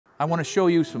I want to show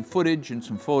you some footage and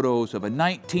some photos of a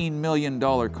 $19 million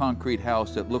concrete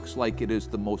house that looks like it is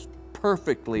the most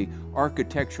perfectly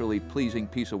architecturally pleasing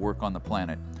piece of work on the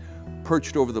planet,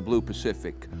 perched over the blue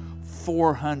Pacific,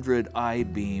 400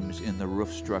 I-beams in the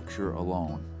roof structure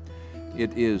alone.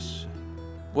 It is,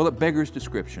 well, it beggars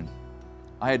description.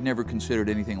 I had never considered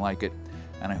anything like it,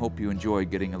 and I hope you enjoy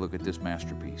getting a look at this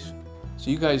masterpiece. So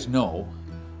you guys know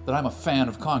that I'm a fan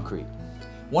of concrete.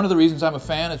 One of the reasons I'm a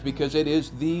fan is because it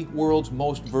is the world's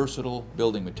most versatile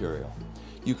building material.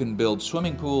 You can build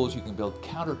swimming pools, you can build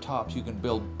countertops, you can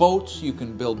build boats, you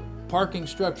can build parking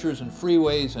structures and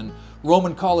freeways and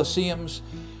Roman Colosseums.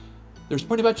 There's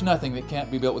pretty much nothing that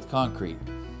can't be built with concrete.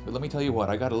 But let me tell you what,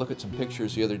 I got to look at some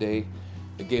pictures the other day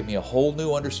that gave me a whole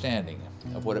new understanding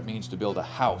of what it means to build a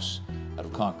house out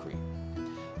of concrete.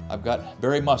 I've got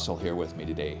Barry Mussel here with me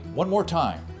today. One more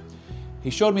time. He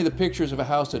showed me the pictures of a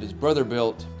house that his brother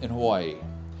built in Hawaii.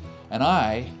 And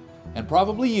I, and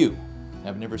probably you,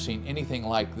 have never seen anything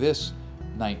like this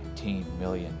 $19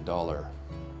 million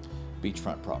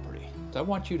beachfront property. So I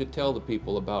want you to tell the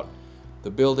people about the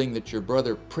building that your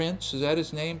brother Prince, is that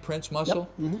his name, Prince Mussel?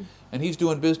 Yep. Mm-hmm. And he's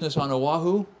doing business on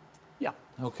Oahu? Yeah.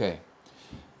 Okay.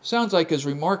 Sounds like as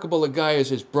remarkable a guy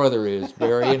as his brother is,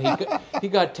 Barry, and he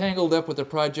got tangled up with a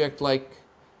project like,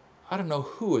 I don't know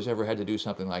who has ever had to do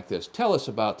something like this. Tell us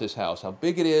about this house, how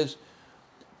big it is,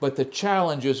 but the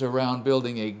challenges around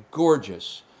building a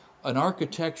gorgeous, an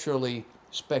architecturally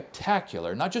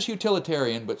spectacular, not just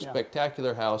utilitarian, but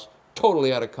spectacular house,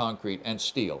 totally out of concrete and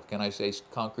steel. Can I say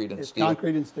concrete and steel?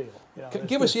 Concrete and steel. Yeah,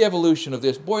 give us the evolution of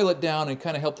this, boil it down, and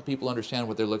kind of help the people understand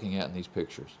what they're looking at in these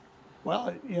pictures.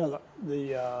 Well, you know,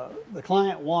 the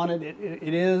client wanted it.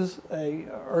 It is a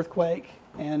earthquake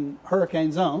and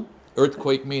hurricane zone.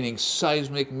 Earthquake meaning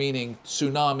seismic, meaning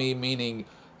tsunami, meaning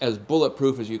as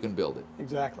bulletproof as you can build it.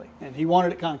 Exactly. And he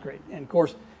wanted it concrete. And of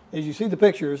course, as you see the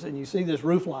pictures and you see this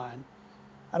roof line,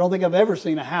 I don't think I've ever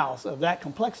seen a house of that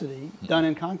complexity done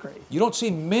in concrete. You don't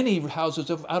see many houses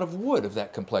out of wood of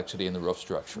that complexity in the roof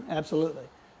structure. Absolutely.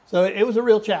 So it was a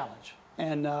real challenge.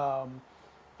 And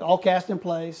all cast in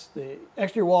place, the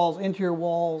exterior walls, interior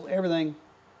walls, everything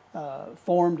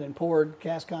formed and poured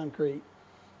cast concrete.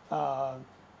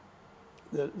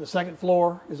 The second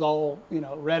floor is all, you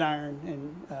know, red iron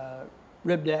and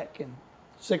rib deck and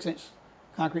 6-inch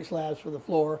concrete slabs for the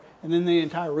floor, and then the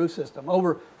entire roof system.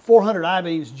 Over 400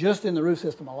 I-beams just in the roof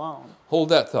system alone. Hold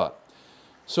that thought.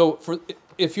 So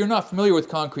if you're not familiar with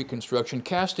concrete construction,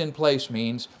 cast in place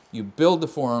means you build the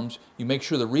forms, you make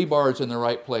sure the rebar is in the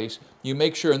right place, you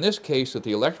make sure in this case that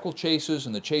the electrical chases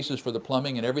and the chases for the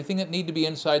plumbing and everything that need to be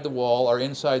inside the wall are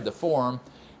inside the form,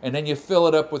 and then you fill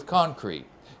it up with concrete.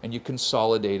 And you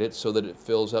consolidate it so that it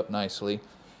fills up nicely.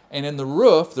 And in the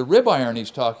roof, the rib iron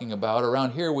he's talking about,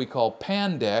 around here we call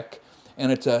pan deck,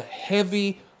 and it's a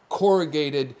heavy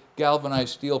corrugated galvanized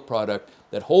steel product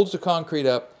that holds the concrete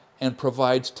up and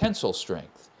provides tensile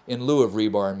strength in lieu of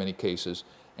rebar in many cases.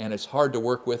 And it's hard to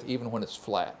work with even when it's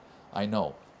flat. I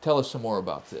know. Tell us some more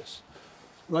about this.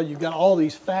 Well, you've got all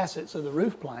these facets of the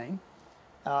roof plane,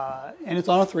 and it's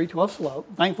on a 312 slope.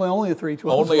 Thankfully, only a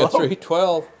 312 slope. Only a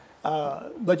 312.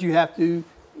 But you have to,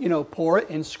 you know, pour it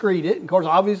and screed it. And of course,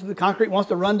 obviously, the concrete wants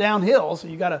to run downhill, so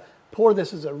you got to pour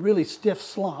this as a really stiff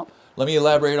slump. Let me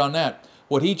elaborate on that.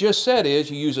 What he just said is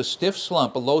you use a stiff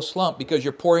slump, a low slump, because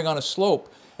you're pouring on a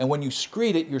slope. And when you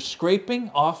screed it, you're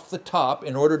scraping off the top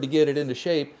in order to get it into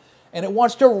shape, and it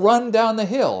wants to run down the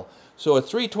hill. So a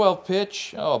 312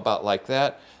 pitch, about like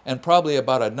that, and probably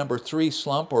about a number 3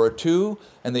 slump or a 2,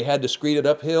 and they had to screed it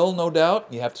uphill, no doubt.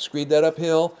 You have to screed that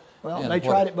uphill. Well, they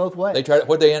tried it both ways. They tried it.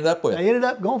 What did they end up with? They ended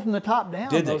up going from the top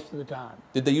down most of the time.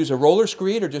 Did they use a roller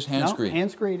screed or just hand screed? Hand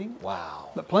screeding.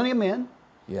 Wow. But plenty of men.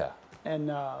 Yeah.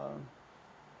 And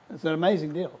it's an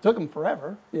amazing deal. It took them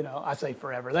forever. You know, I say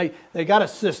forever. They got a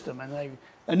system, and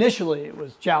initially it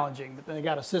was challenging, but they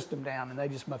got a system down, and they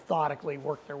just methodically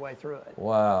worked their way through it.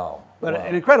 Wow. But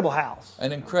an incredible house.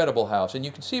 An incredible house. And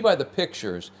you can see by the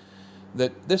pictures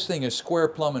that this thing is square,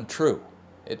 plumb, and true.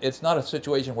 It's not a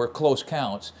situation where close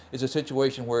counts. It's a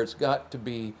situation where it's got to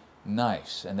be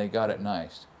nice, and they got it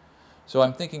nice. So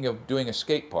I'm thinking of doing a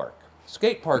skate park.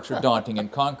 Skate parks are daunting in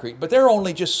concrete, but they're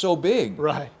only just so big.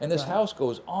 Right. And this house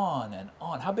goes on and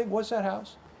on. How big was that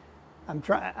house?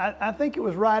 I think it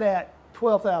was right at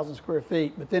 12,000 square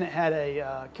feet, but then it had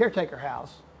a caretaker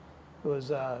house. It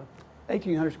was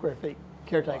 1,800 square feet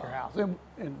caretaker house,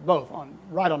 and both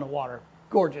right on the water.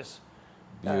 Gorgeous.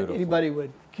 Beautiful. Anybody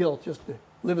would kill just to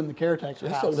live in the caretaker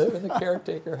house. Just to live in the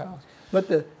caretaker house. But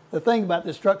the thing about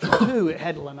this structure too, it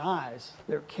had lanais.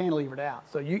 They're cantilevered out.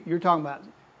 So you're talking about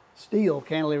steel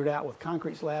cantilevered out with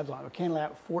concrete slabs on it, cantilevered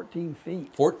out 14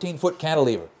 feet. 14-foot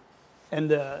cantilever. And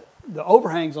the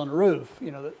overhangs on the roof,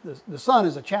 you know, the sun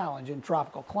is a challenge in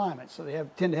tropical climates, so they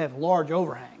tend to have large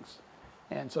overhangs.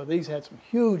 And so these had some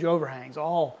huge overhangs,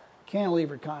 all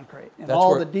cantilevered concrete, and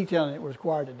all the detailing that was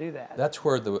required to do that. That's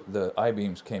where the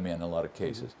I-beams came in a lot of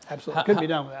cases. Absolutely, couldn't be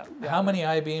done without. How many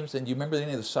I-beams, and do you remember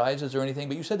any of the sizes or anything?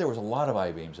 But you said there was a lot of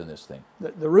I-beams in this thing.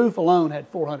 The roof alone had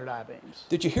 400 I-beams.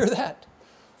 Did you hear that?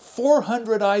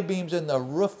 400 I-beams in the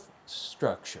roof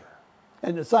structure.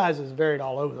 And the sizes varied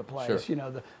all over the place. Sure. You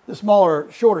know, the smaller,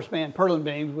 shorter span purlin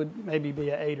beams would maybe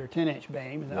be an 8 or 10-inch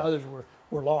beam, and the others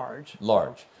were large.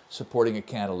 Large, supporting a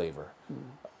cantilever.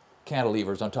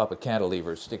 Cantilevers on top of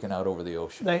cantilevers sticking out over the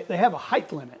ocean. They have a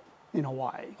height limit in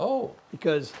Hawaii. Oh.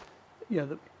 Because, you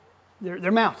know,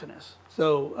 they're mountainous.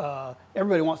 So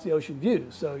everybody wants the ocean view.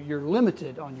 So you're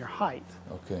limited on your height.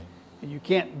 Okay. And you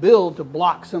can't build to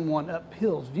block someone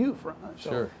uphill's view from it. So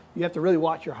Sure. you have to really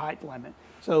watch your height limit.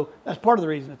 So that's part of the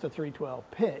reason it's a 312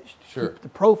 pitch. Sure. Keep the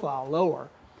profile lower.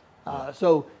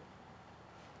 So,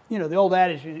 you know, the old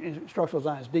adage in structural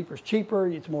design is deeper is cheaper.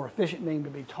 It's more efficient beam to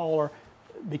be taller.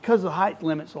 Because of the height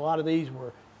limits, a lot of these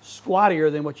were squattier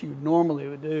than what you normally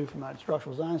would do from a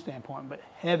structural design standpoint, but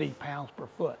heavy pounds per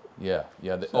foot. Yeah,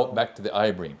 yeah. Back to the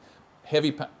I-beam.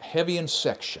 Heavy in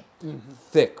section,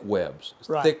 thick webs,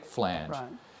 thick flange. Right.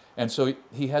 And so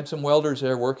he had some welders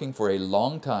there working for a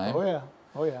long time. Oh, yeah.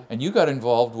 Oh, yeah. And you got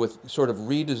involved with sort of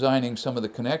redesigning some of the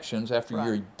connections after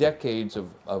your decades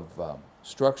of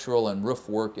structural and roof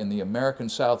work in the American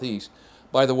Southeast.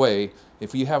 By the way,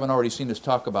 if you haven't already seen us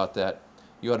talk about that,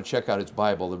 you ought to check out his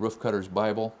Bible, the Roof Cutter's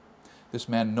Bible. This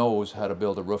man knows how to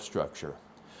build a roof structure.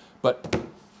 But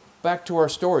back to our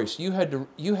story. So you had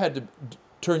to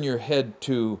turn your head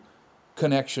to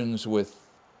connections with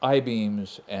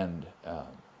I-beams and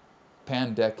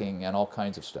pan decking and all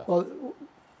kinds of stuff. Well,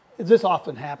 this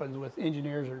often happens with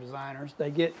engineers or designers.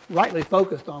 They get rightly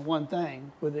focused on one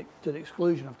thing to the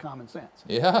exclusion of common sense.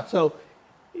 Yeah. So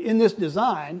in this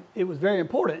design, it was very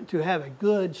important to have a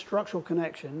good structural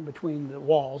connection between the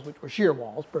walls, which were shear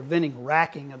walls, preventing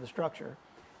racking of the structure,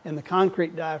 and the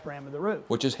concrete diaphragm of the roof.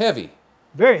 Which is heavy.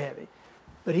 Very heavy.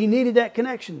 But he needed that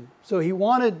connection. So he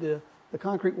wanted the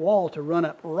concrete wall to run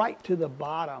up right to the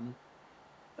bottom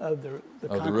of the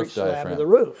concrete slab of the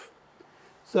roof.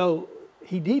 So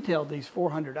he detailed these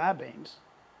 400 I-beams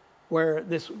where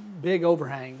this big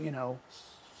overhang, you know,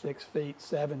 6 feet,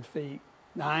 7 feet,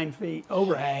 9 feet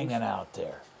overhangs hanging out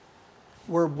there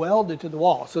were welded to the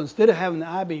wall. So instead of having the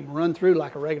I-beam run through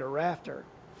like a regular rafter,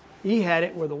 he had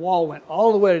it where the wall went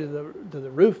all the way to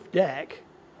the roof deck,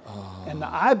 and the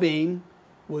I-beam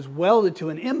was welded to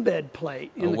an embed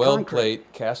plate in the concrete. A weld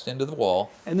plate cast into the wall.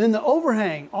 And then the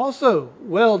overhang also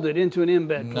welded into an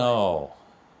embed plate. No.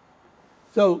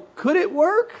 So could it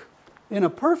work in a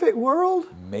perfect world?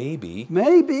 Maybe.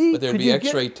 Maybe. But there'd be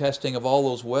X-ray testing of all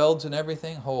those welds and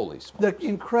everything? Holy smokes. The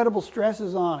incredible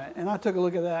stresses on it. And I took a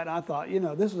look at that and I thought, you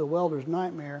know, this is a welder's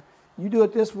nightmare. You do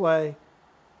it this way,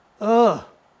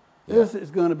 this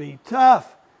is going to be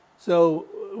tough. So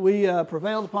we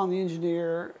prevailed upon the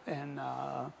engineer and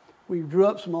we drew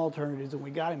up some alternatives and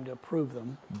we got him to approve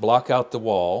them. Block out the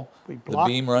wall. The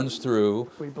beam runs through.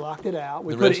 We blocked it out.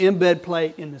 We put an embed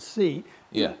plate in the seat.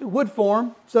 Yeah. Wood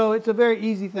form, so it's a very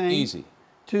easy thing. Easy.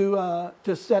 To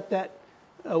set that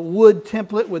wood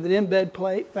template with an embed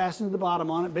plate fastened to the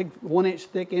bottom on it. Big 1-inch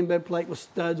thick embed plate with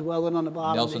studs welded on the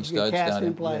bottom. Nelson studs cast down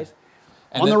in place.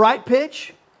 Yeah. On the right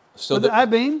pitch. So with the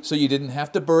I-beam. So you didn't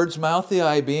have to bird's mouth the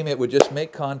I-beam. It would just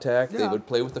make contact. Yeah. They would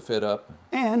play with the fit up.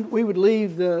 And we would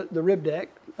leave the rib deck,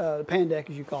 the pan deck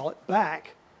as you call it,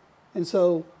 back. And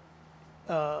so,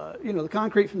 you know, the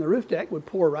concrete from the roof deck would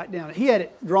pour right down. He had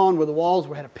it drawn where the walls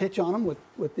had a pitch on them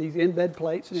with these embed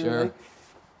plates and everything.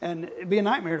 And it'd be a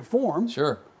nightmare to form.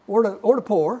 Sure. Or to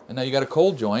pour. And now you got a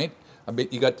cold joint.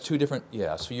 You got two different,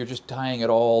 so you're just tying it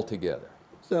all together.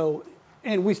 So,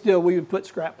 and we would put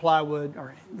scrap plywood,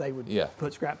 or they would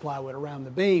put scrap plywood around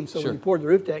the beam. So when you poured the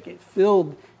roof deck, it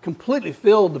completely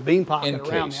filled the beam pocket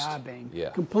around the I-beam.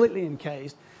 Yeah. Completely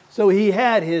encased. So he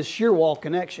had his shear wall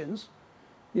connections.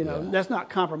 You know, that's not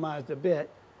compromised a bit.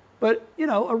 But, you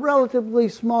know, a relatively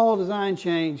small design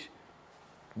change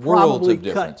worlds of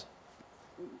difference.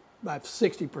 Cut by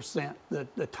 60%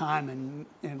 the time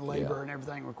and labor and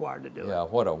everything required to do it. Yeah,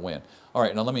 what a win. All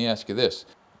right, now let me ask you this.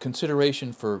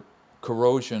 Consideration for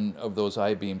corrosion of those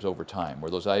I-beams over time. Were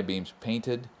those I-beams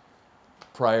painted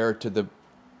prior to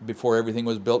before everything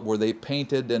was built? Were they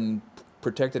painted and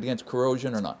protected against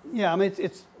corrosion or not? Yeah, I mean,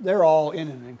 they're all in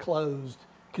an enclosed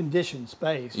conditioned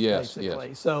space, basically.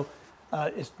 Yes. So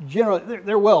it's generally,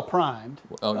 they're well primed.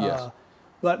 Oh, yes.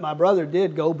 But my brother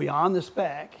did go beyond the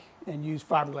spec and use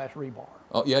fiberglass rebar.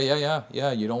 Oh,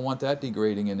 yeah. You don't want that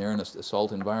degrading in there in a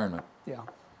salt environment. Yeah.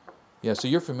 Yeah, so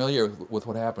you're familiar with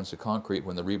what happens to concrete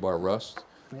when the rebar rusts?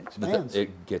 It expands.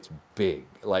 It gets big,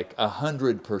 like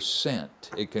 100%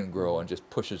 it can grow and just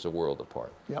pushes the world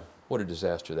apart. Yep. What a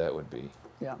disaster that would be.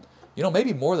 Yeah. You know,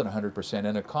 maybe more than 100%.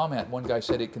 In a comment, one guy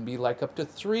said it can be like up to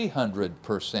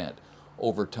 300%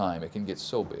 over time. It can get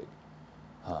so big.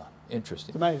 Huh, interesting.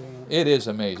 It's amazing. It is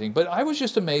amazing. But I was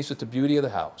just amazed at the beauty of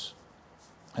the house.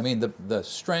 I mean, the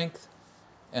strength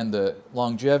and the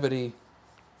longevity,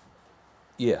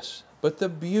 yes, but the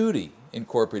beauty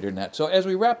incorporated in that. So as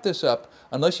we wrap this up,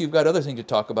 unless you've got other things to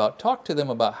talk about, talk to them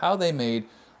about how they made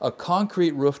a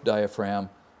concrete roof diaphragm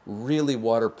really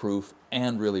waterproof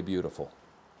and really beautiful.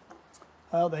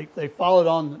 Well, they followed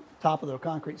on the top of the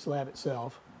concrete slab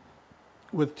itself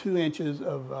with 2 inches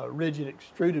of rigid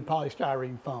extruded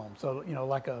polystyrene foam. So, you know,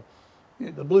 like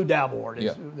the blue Dow board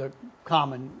is the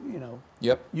common, you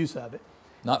know, use of it.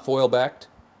 Not foil backed?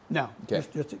 No, Okay.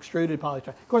 just extruded polystyrene.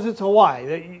 Of course, it's Hawaii.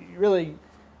 You really,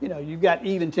 you know, you've got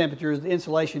even temperatures. The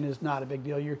insulation is not a big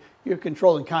deal. You're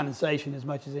controlling condensation as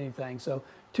much as anything. So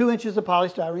 2 inches of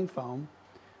polystyrene foam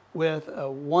with a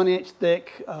 1 inch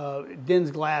thick Den's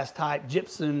glass type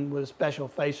gypsum with a special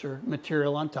facer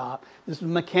material on top. This was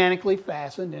mechanically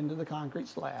fastened into the concrete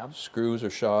slab. Screws or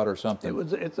shot or something?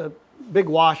 It's a big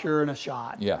washer and a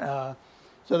shot. Yeah.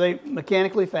 So they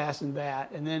mechanically fastened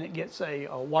that, and then it gets a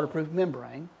waterproof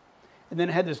membrane. And then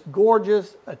it had this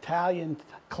gorgeous Italian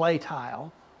clay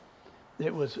tile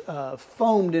that was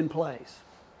foamed in place.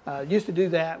 Used to do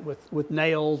that with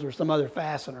nails or some other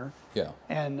fastener. Yeah.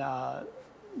 And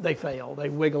they fail. They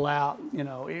wiggle out, you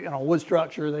know, in a wood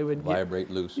structure, they would vibrate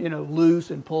loose. You know, loose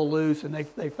and pull loose. And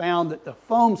they found that the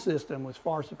foam system was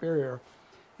far superior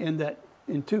in that,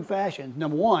 in 2 fashions.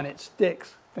 Number one, it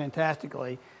sticks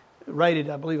fantastically, rated,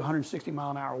 I believe,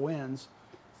 160-mile-an-hour winds,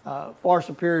 far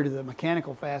superior to the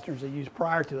mechanical fasteners they used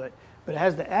prior to it. But it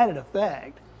has the added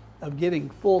effect of giving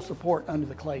full support under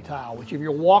the clay tile, which if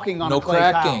you're walking on a clay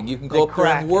tile, no cracking. You can go up there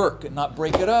and work and not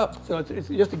break it up. So it's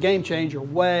just a game changer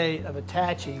way of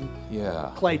attaching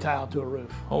clay tile to a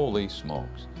roof. Holy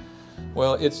smokes.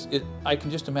 Well, I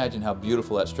can just imagine how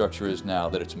beautiful that structure is now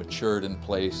that it's matured in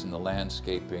place and the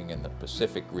landscaping and the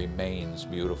Pacific remains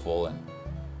beautiful. And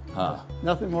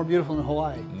nothing more beautiful than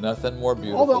Hawaii. Nothing more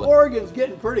beautiful. Although Oregon's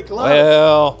getting pretty close.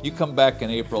 Well, you come back in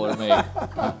April or May.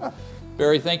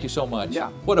 Barry, thank you so much.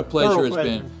 Yeah. What a pleasure it's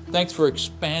been. Thanks for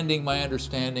expanding my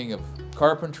understanding of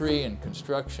carpentry and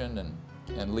construction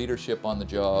and leadership on the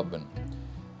job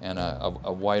and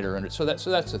a wider so that's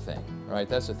the thing, right?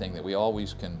 That's the thing, that we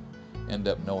always can end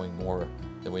up knowing more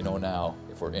than we know now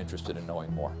if we're interested in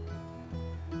knowing more.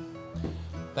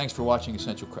 Thanks for watching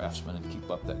Essential Craftsman, and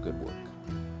keep up that good work.